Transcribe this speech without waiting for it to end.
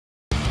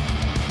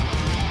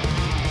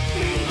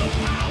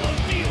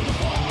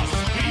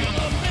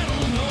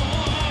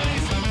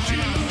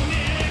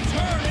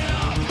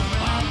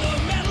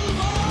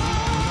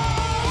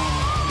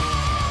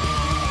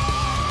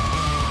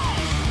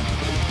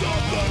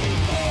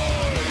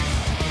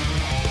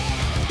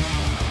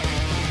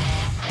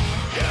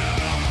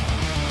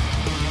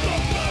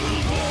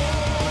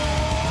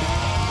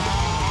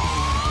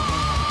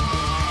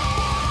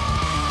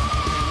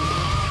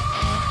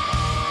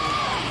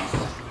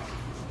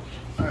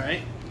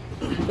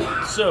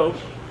So,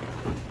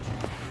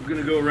 we're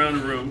going to go around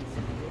the room,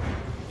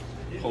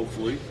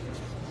 hopefully,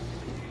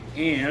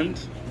 and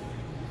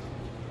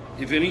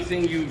if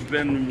anything you've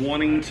been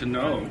wanting to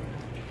know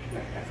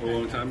for a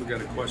long time, we've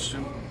got a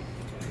question,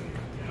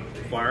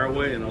 fire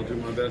away and I'll do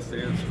my best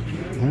to answer.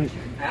 Right.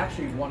 I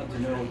actually wanted to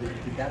know,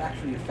 did that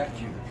actually affect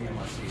you, the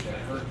PMRC? Did it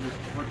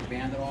hurt the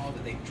band at all?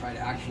 Did they try to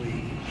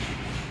actually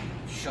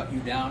shut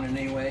you down in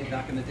any way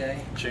back in the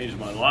day? Changed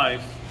my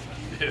life,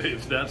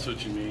 if that's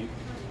what you mean.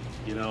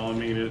 You know, I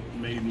mean, it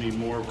made me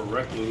more of a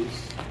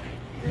recluse.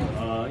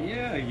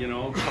 Yeah, you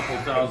know, a couple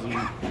thousand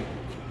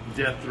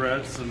death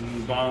threats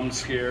and bomb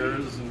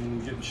scares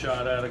and getting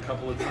shot at a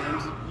couple of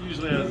times. It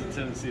usually has a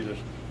tendency to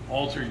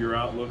alter your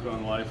outlook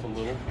on life a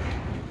little,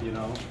 you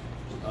know.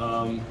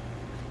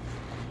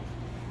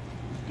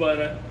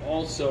 But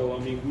also,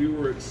 I mean, we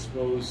were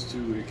exposed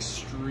to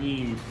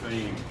extreme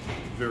fame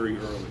very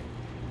early.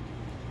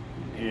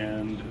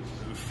 And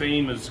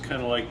fame is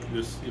kind of like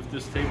this, if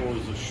this table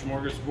is a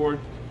smorgasbord,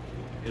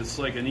 it's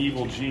like an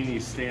evil genie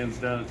stands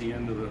down at the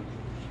end of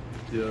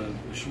the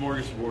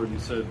smorgasbord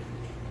and said,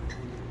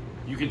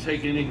 you can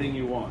take anything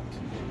you want,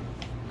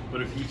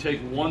 but if you take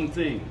one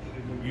thing,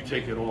 you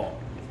take it all.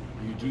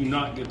 You do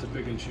not get to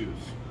pick and choose.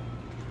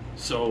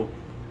 So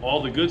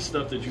all the good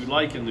stuff that you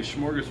like in the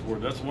smorgasbord,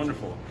 that's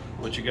wonderful,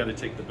 but you got to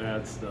take the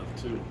bad stuff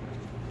too.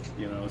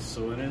 You know,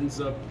 so it ends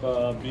up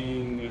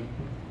being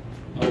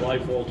a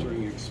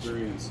life-altering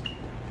experience.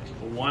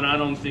 But one I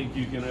don't think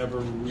you can ever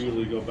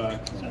really go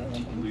back from.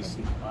 At least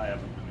I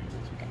haven't been able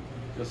to.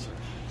 Yes, sir.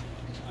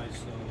 Hi,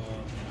 so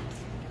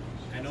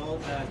I know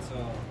that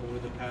over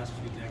the past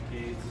few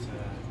decades,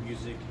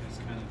 music has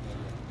kind of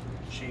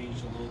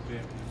changed a little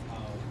bit with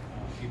how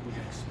people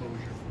get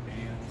exposure for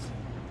bands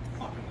and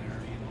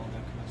popularity and all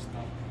that kind of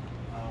stuff.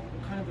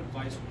 What kind of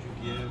advice would you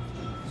give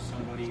to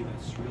somebody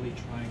that's really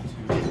trying to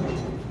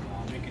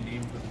make a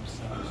name for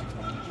themselves, you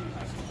know,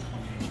 as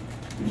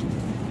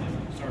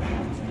starting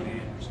off as a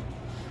band or something?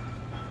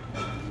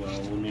 Well,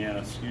 let me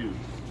ask you,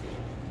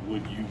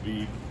 would you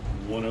be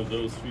one of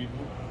those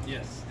people?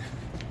 Yes.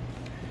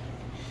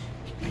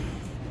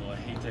 Well, I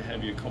hate to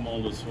have you come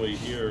all this way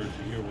here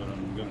to hear what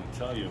I'm going to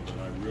tell you, but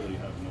I really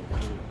have no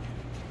clue.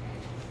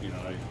 You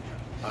know,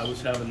 I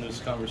was having this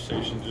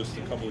conversation just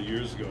a couple of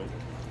years ago.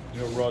 You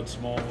know who Rod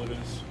Smallwood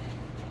is?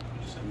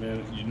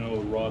 You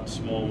know Rod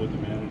Smallwood, the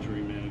manager,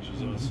 he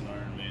manages us in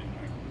Iron Maiden.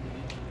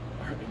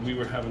 We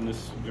were having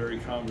this very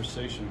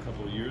conversation a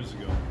couple of years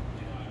ago.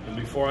 And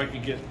before I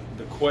could get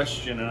the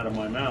question out of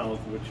my mouth,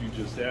 which you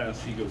just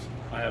asked, he goes,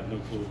 I have no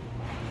clue.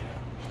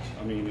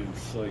 I mean,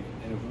 it's like,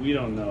 and if we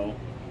don't know,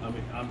 I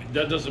mean,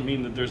 that doesn't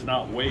mean that there's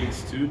not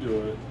ways to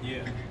do it.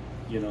 Yeah.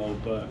 You know,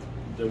 but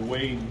the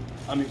way,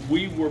 I mean,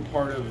 we were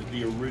part of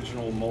the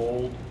original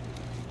mold.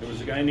 There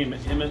was a guy named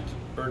Emmett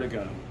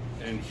Erdogan,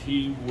 and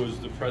he was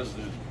the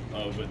president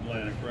of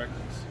Atlantic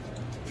Records.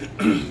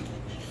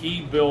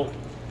 He built,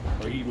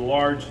 or he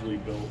largely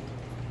built,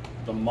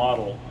 the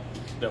model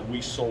that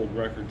we sold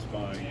records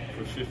by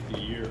for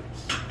 50 years.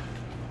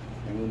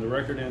 And when the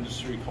record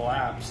industry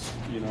collapsed,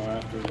 you know,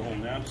 after the whole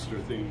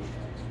Napster thing,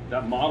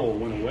 that model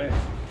went away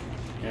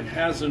and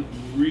hasn't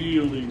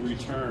really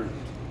returned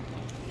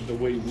the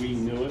way we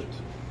knew it.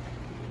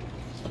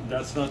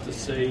 That's not to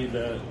say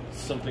that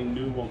something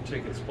new won't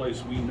take its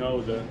place. We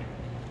know that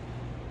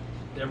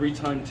every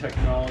time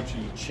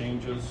technology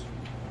changes,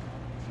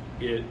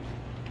 it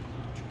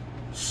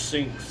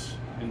sinks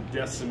and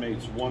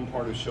decimates one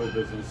part of show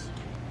business,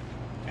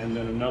 and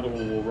then another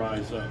one will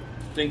rise up.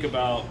 Think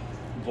about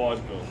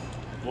vaudeville.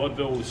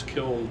 Vaudeville was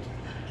killed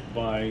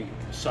by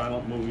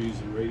silent movies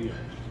and radio.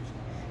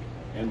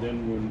 And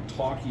then when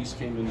talkies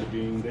came into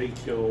being, they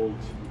killed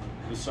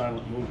the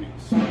silent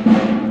movies.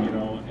 You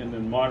know, and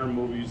then modern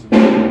movies and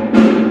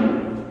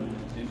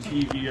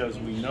TV as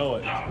we know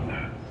it,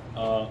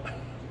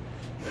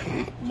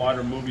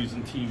 modern movies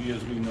and TV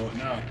as we know it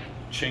now,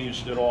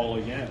 changed it all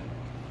again.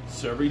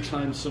 So every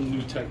time some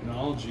new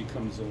technology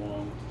comes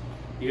along,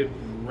 it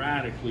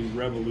radically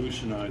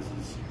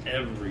revolutionizes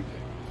everything.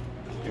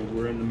 And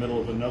we're in the middle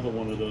of another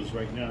one of those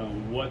right now.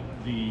 What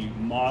the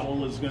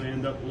model is going to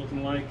end up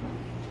looking like,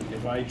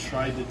 if I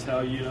tried to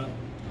tell you,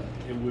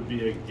 it would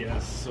be a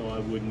guess, so I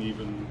wouldn't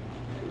even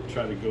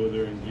try to go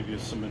there and give you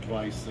some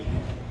advice that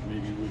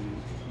maybe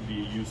wouldn't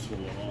be useful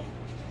at all.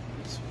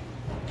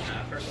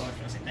 First of all, I just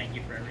want to say thank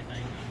you for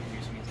everything. Your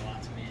music means a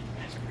lot to me, and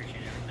I just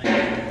appreciate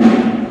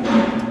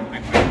everything. My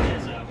question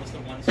is, what's the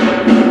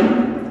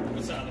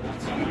other one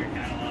song in your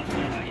catalog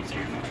that you say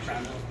you're most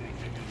proud of?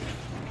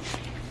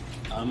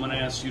 I'm going to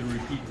ask you to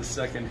repeat the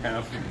second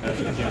half of that.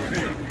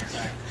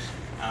 Sorry.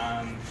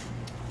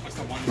 What's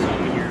the one song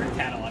in your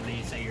catalog that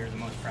you say you're the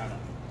most proud of?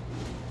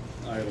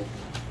 Idol.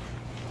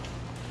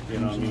 You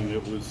know, I mean,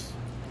 it was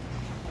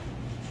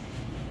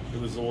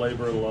a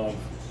labor of love,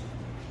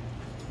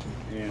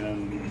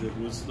 and it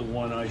was the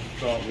one I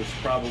thought was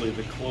probably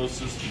the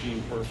closest to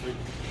being perfect.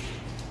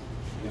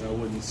 And I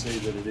wouldn't say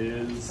that it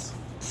is,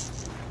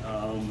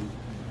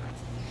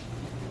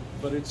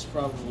 but it's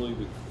probably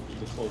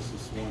the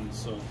closest one.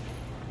 So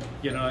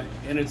You know,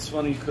 and it's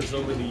funny because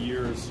over the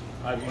years,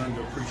 I've learned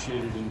to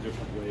appreciate it in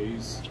different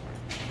ways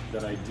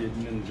that I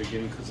didn't in the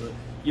beginning. Because,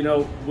 you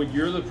know, when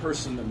you're the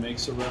person that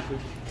makes a record,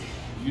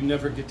 you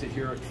never get to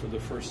hear it for the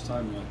first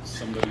time like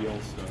somebody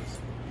else does.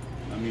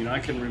 I mean, I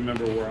can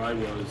remember where I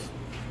was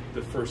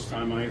the first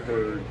time I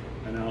heard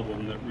an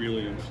album that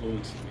really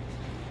influenced me.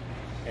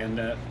 And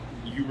that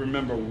you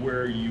remember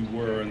where you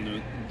were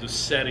and the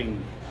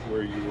setting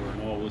where you were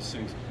and all those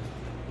things.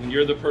 When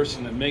you're the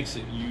person that makes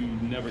it, you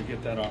never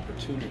get that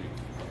opportunity.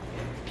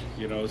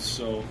 You know,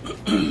 so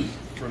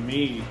for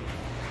me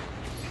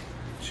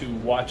to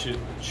watch it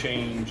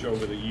change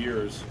over the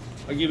years,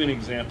 I'll give you an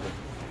example.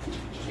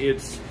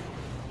 It's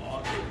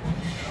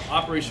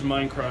Operation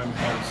Mindcrime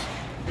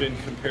has been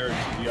compared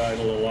to The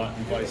Idol a lot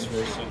and vice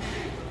versa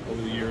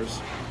over the years.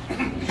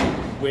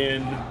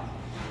 When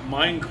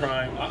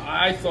Mindcrime,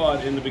 I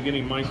thought in the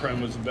beginning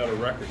Mindcrime was a better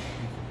record.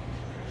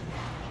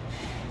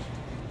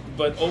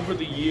 But over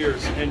the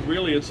years, and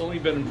really it's only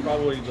been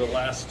probably the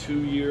last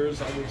 2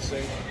 years, I would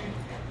say,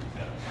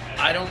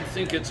 I don't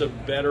think it's a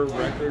better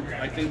record.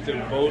 I think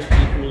they're both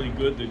equally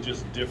good, they're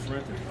just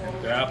different.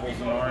 They're apples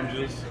and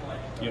oranges,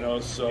 you know,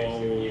 so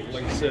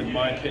like I said,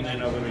 my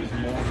opinion of it has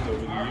morphed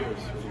over the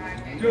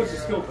years. Yours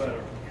is still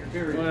better.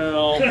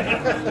 Well,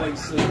 like I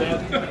said,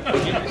 that,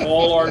 again,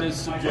 all art is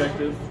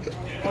subjective,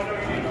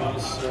 you know,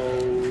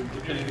 so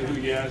depending on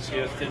who you ask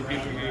 10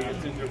 people, you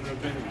get 10 different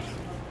opinions.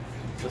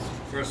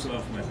 First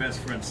off, my best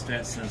friend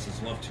Stat sends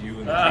his love to you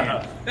and the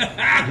band.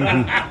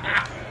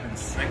 And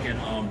second,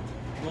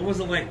 what was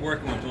it like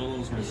working with all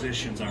those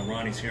musicians on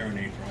Ronnie's Hearing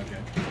Aid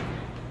project?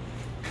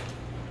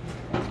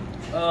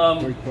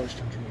 Great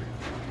question, Troy.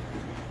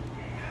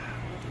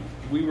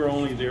 We were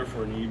only there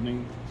for an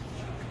evening,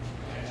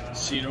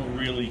 so you don't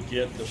really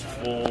get the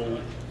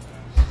full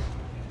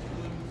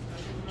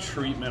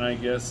treatment, I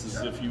guess,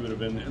 as if you would have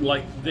been there.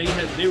 Like they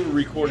were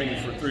recording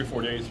for 3 or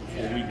 4 days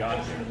before we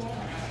got there.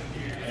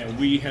 And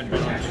we had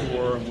been on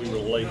tour and we were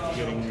late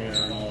getting there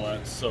and all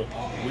that. So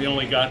we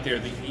only got there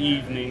the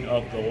evening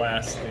of the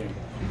last thing.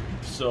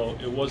 So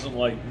it wasn't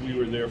like we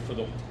were there for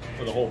the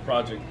whole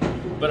project.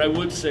 But I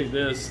would say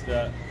this,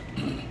 that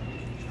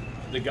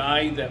the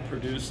guy that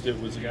produced it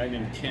was a guy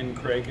named Ken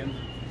Cragen,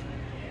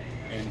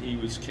 and he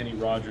was Kenny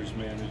Rogers'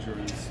 manager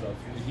and stuff.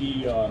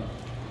 He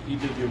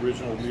did the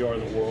original We Are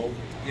the World.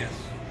 Yes.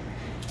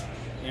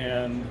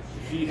 And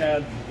he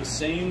had the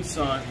same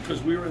sign,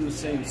 because we were in the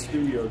same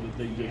studio that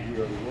they did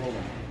We Are the World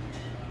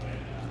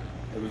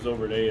in. It was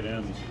over at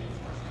A&M.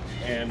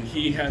 And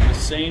he had the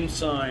same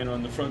sign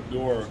on the front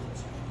door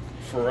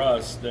for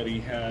us that he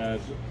had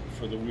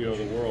for the We Are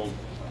the World.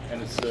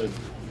 And it said,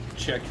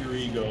 "Check your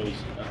egos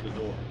at the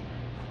door."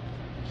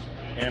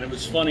 And it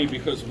was funny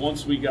because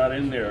once we got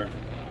in there,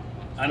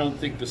 I don't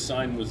think the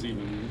sign was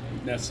even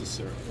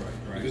necessary.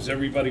 Right. Because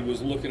everybody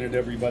was looking at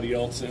everybody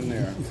else in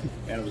there.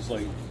 And it was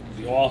like,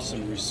 the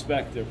awesome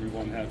respect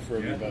everyone had for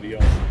everybody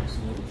else.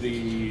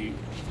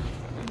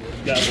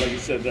 That, like you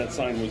said, that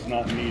sign was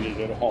not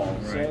needed at all.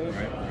 Right.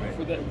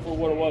 For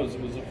what it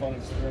was a fun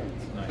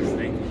experience. Nice,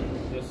 thank you.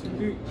 Yes,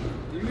 Do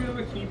you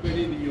ever keep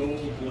any of the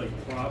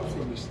old props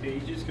from the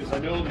stages? Because I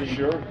know the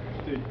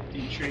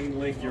chain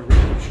link, your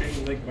original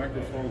chain link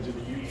microphones in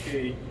the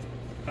UK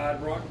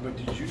Hard Rock, but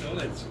did you know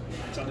that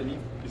it's underneath?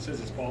 It says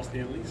it's Paul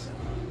Stanley's.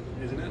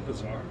 Isn't that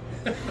bizarre?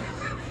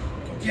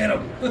 Get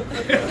him!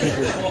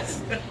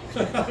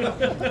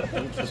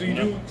 So you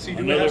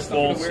do have stuff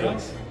in the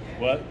warehouse?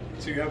 What?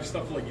 So you have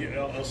stuff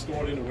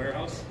stored in the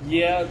warehouse?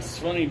 Yeah, it's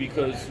funny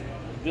because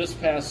this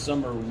past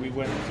summer we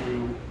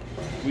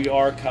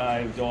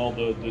archived all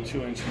the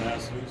 2-inch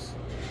masters,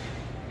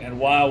 and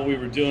while we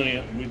were doing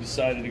it, we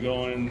decided to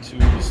go into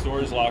the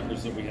storage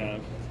lockers that we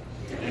have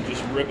and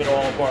just rip it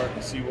all apart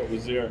and see what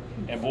was there.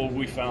 And boy,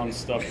 we found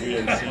stuff we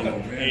hadn't seen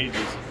in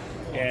ages.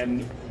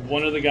 And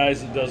one of the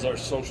guys that does our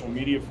social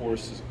media for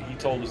us, he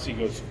told us, he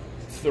goes,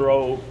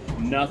 "Throw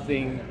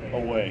nothing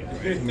away."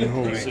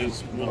 No. He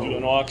says, "We'll do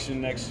an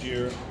auction next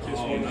year. Just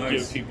want to nice.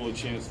 give people a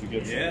chance to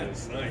get some of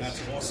this." Nice.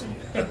 That's awesome.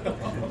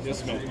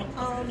 Yes, ma'am.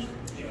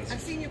 I've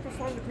seen you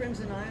perform the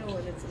Crimson Isle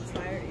in its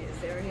entirety. Is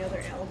there any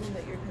other album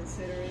that you're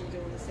considering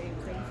doing the same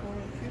thing for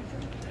in the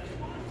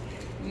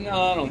future?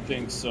 No, I don't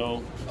think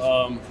so.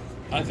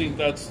 I think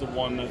that's the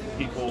one that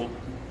people,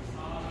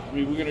 I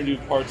mean, we're going to do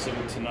parts of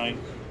it tonight,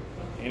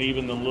 and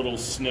even the little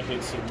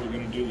snippets that we're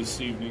going to do this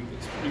evening.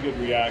 It's a pretty good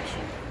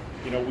reaction.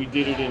 You know, we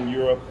did it in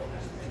Europe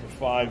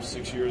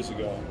 5-6 years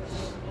ago,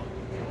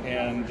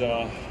 and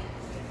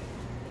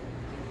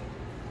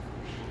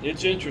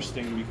it's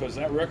interesting because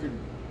that record,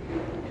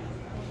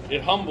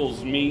 it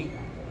humbles me,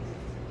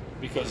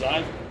 because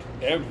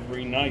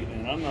every night,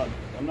 and I'm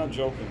not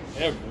joking,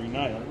 every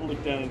night I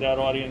look down at that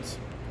audience.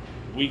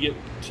 We get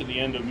to the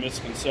end of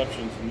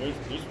Misconceptions, and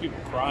there's people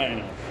crying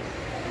out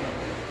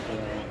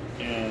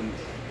there, and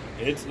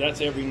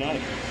that's every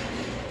night,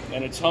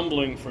 and it's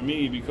humbling for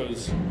me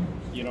because,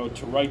 you know,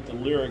 to write the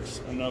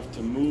lyrics enough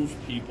to move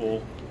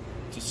people,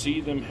 to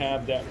see them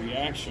have that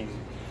reaction,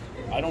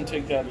 I don't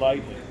take that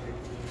lightly,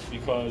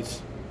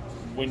 because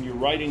when you're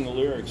writing the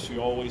lyrics, you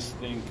always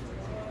think,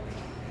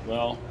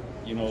 well,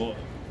 you know,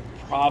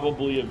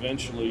 probably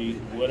eventually,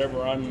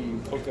 whatever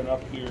I'm cooking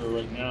up here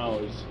right now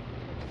is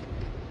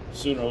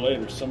sooner or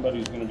later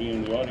somebody's going to be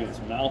in the audience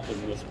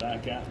mouthing this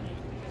back at me.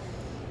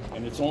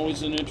 And it's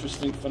always an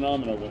interesting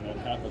phenomenon when that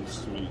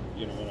happens to me,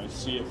 you know, when I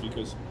see it,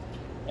 because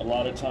a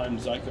lot of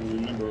times I can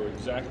remember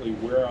exactly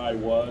where I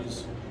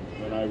was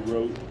when I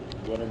wrote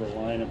whatever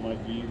line it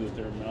might be that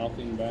they're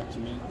mouthing back to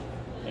me.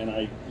 And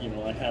I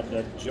have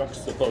that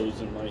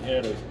juxtaposed in my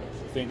head of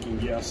thinking,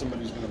 yeah,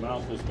 somebody's going to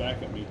mouth this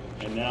back at me,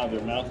 and now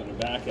they're mouthing it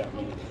back at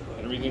me.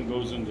 And everything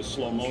goes into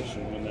slow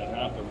motion when that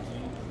happens.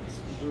 It's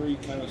a very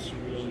kind of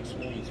surreal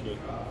experience, but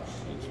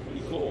it's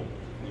pretty cool.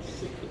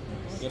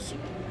 Yes, sir.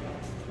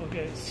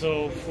 Okay,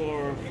 so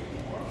for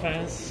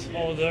fans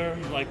older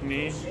like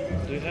me,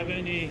 do you have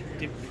any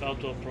tip how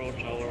to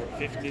approach our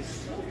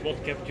 50s?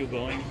 What kept you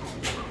going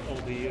all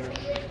the years?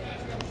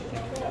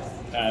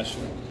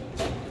 Passion.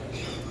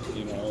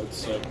 You know,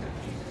 it's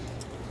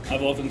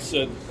I've often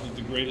said that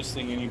the greatest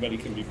thing anybody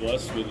can be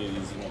blessed with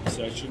is an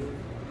obsession.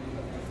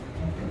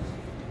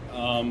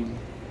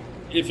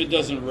 If it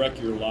doesn't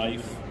wreck your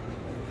life,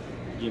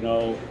 you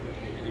know,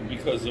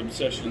 because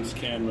obsessions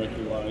can wreck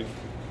your life.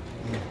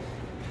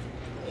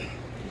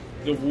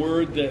 The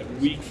word that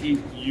we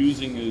keep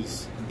using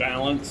is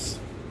balance,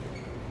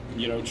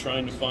 you know,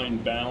 trying to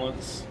find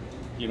balance,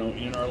 you know,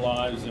 in our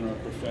lives, in our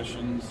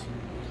professions.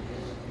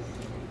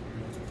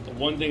 The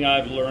one thing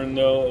I've learned,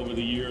 though, over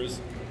the years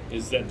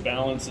is that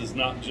balance is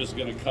not just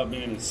going to come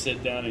in and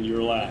sit down in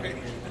your lap.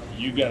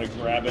 You got to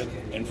grab it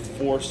and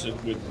force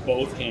it with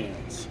both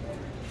hands,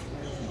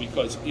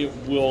 because it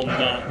will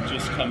not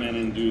just come in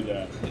and do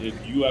that.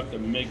 You have to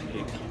make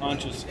a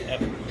conscious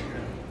effort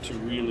to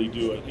really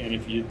do it, and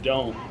if you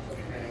don't,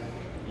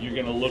 you're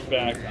going to look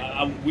back.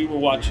 We were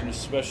watching a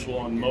special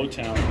on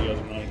Motown the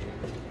other night,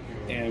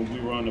 and we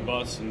were on the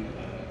bus, and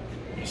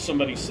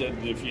somebody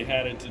said that if you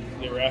had it to,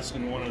 they were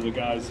asking one of the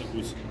guys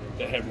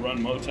that had run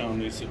Motown,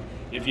 they said,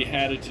 if you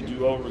had it to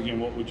do over again,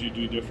 what would you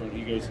do different?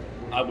 He goes,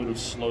 I would have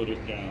slowed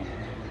it down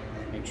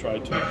and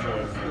tried to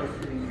enjoy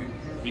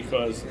it.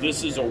 Because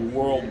this is a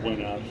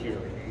whirlwind out here.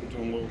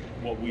 Doing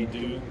what we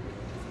do,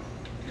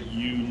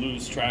 you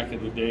lose track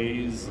of the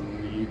days,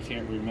 and you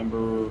can't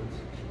remember.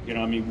 You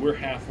know, I mean, we're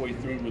halfway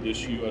through with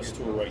this U.S.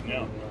 tour right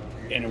now.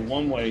 And in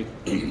one way,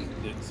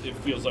 it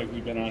feels like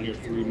we've been out here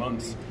 3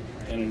 months.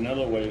 And in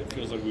another way, it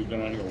feels like we've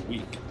been out here a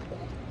week.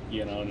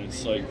 You know, and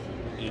it's like,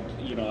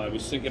 you know, I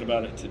was thinking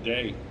about it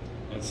today.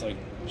 And it's like,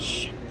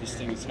 shit, this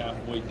thing is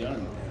halfway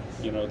done.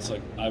 You know, it's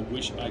like, I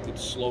wish I could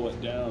slow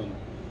it down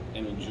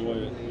and enjoy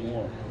it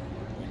more.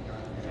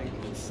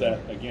 It's that,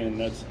 again,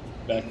 that's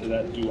back to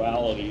that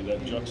duality,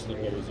 that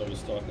juxtapose I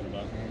was talking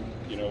about.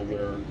 You know,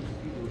 where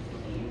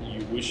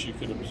you wish you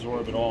could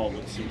absorb it all,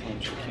 but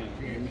sometimes you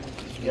can't.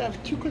 Yeah, I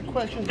have two quick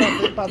questions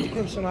about the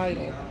Crimson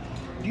Idol.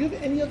 Do you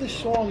have any other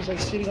songs like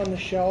sitting on the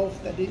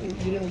shelf that you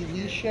didn't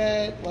release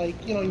yet, like,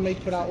 you know, you may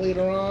put out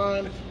later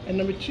on? And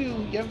number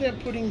two, you ever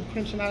putting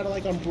Crimson Idol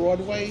like on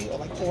Broadway or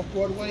like off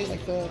Broadway,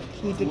 like the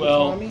who did with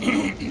Tommy?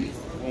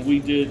 When we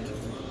did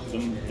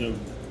the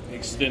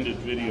extended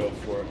video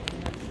for it,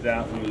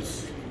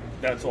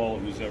 that's all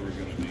it was ever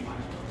going to be.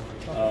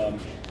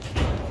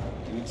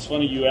 And it's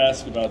funny you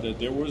ask about that.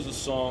 There was a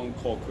song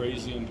called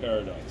Crazy in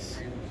Paradise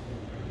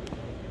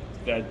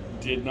that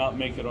did not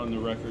make it on the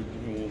record.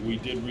 And when we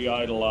did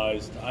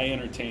Re-Idolized, I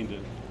entertained it.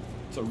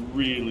 It's a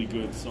really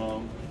good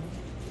song.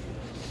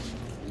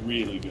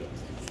 Really good.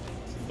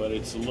 But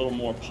it's a little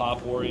more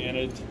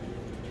pop-oriented.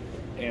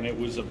 And it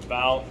was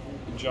about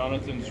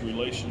Jonathan's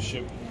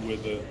relationship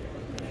with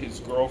his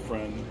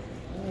girlfriend,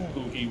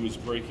 who he was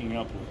breaking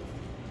up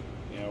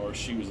with. You know, or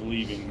she was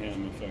leaving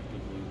him,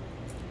 effectively.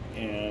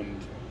 And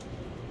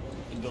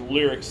the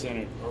lyrics in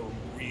it are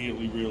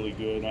really, really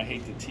good. I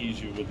hate to tease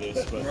you with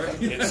this, but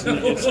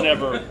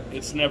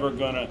it's never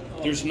gonna.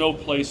 There's no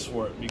place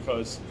for it,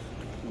 because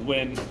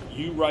when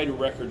you write a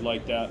record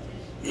like that,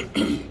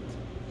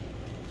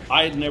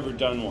 I had never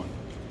done one,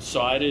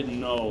 so I didn't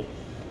know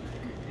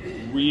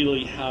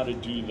really how to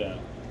do that.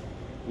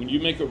 When you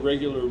make a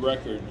regular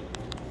record,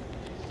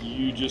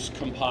 you just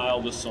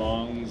compile the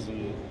songs,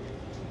 and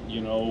you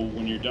know,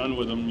 when you're done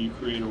with them, you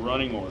create a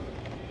running order.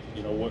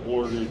 You know, what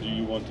order do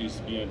you want these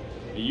to be in?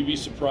 And you'd be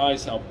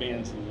surprised how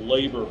bands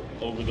labor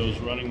over those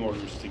running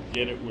orders to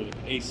get it where the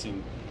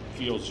pacing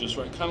feels just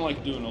right. Kind of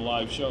like doing a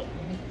live show.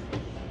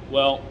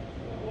 Well,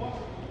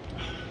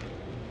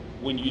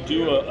 when you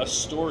do a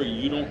story,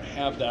 you don't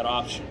have that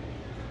option,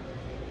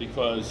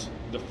 because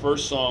the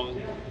first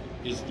song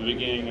is the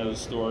beginning of the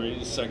story,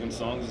 the second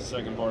song is the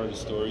second part of the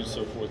story,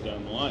 so forth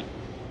down the line.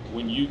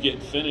 When you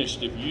get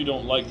finished, if you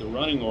don't like the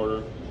running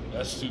order,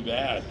 that's too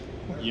bad.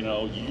 You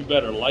know, you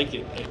better like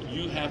it.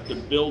 You have to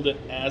build it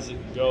as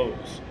it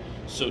goes.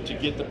 So to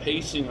get the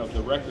pacing of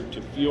the record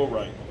to feel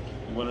right,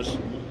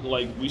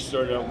 like we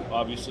started out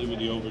obviously with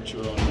the overture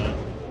on that,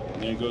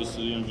 and then it goes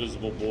to the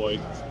Invisible Boy.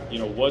 You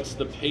know, what's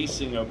the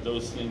pacing of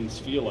those things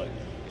feel like?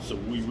 So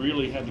we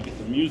really had to get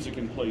the music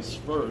in place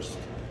first.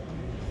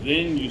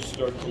 Then you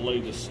start to lay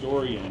the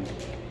story in,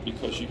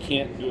 because you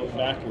can't do it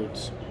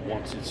backwards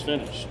once it's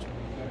finished.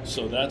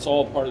 So that's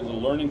all part of the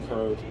learning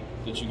curve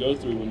that you go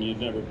through when you've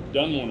never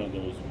done one of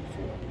those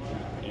before.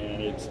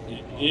 And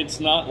it's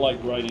not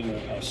like writing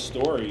a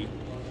story,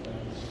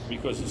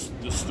 because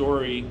the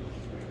story,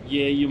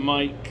 yeah, you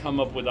might come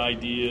up with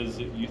ideas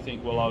that you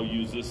think, well, I'll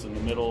use this in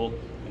the middle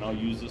and I'll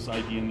use this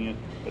idea in the end,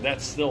 but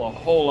that's still a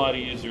whole lot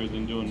easier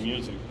than doing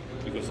music,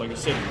 because like I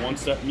said,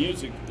 once that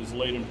music is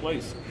laid in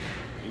place,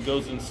 it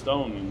goes in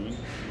stone and you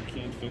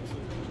can't fix it.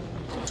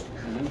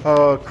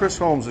 Chris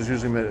Holmes has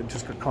usually made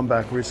just a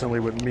comeback recently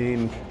with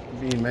Mean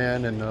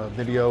Man and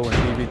video and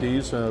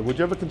DVDs. Would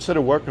you ever consider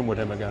working with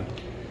him again?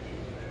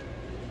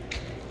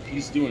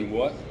 He's doing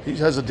what? He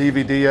has a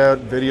DVD out,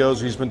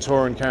 videos. He's been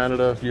touring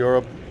Canada,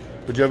 Europe.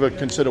 Would you ever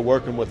consider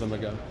working with him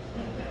again?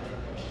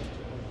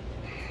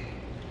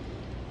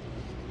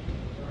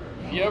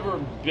 Have you ever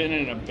been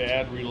in a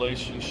bad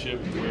relationship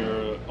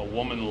where a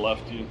woman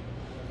left you?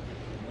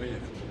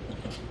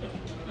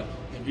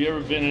 Have you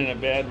ever been in a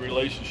bad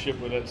relationship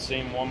where that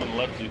same woman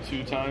left you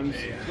 2 times?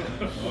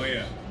 Oh,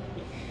 yeah.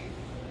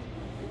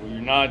 Well,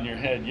 you're nodding your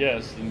head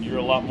yes, and you're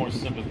a lot more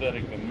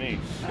sympathetic than me.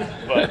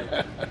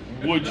 But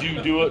would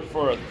you do it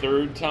for a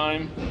 3rd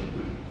time?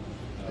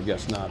 I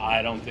guess not.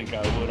 I don't think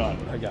I would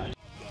either. I got you.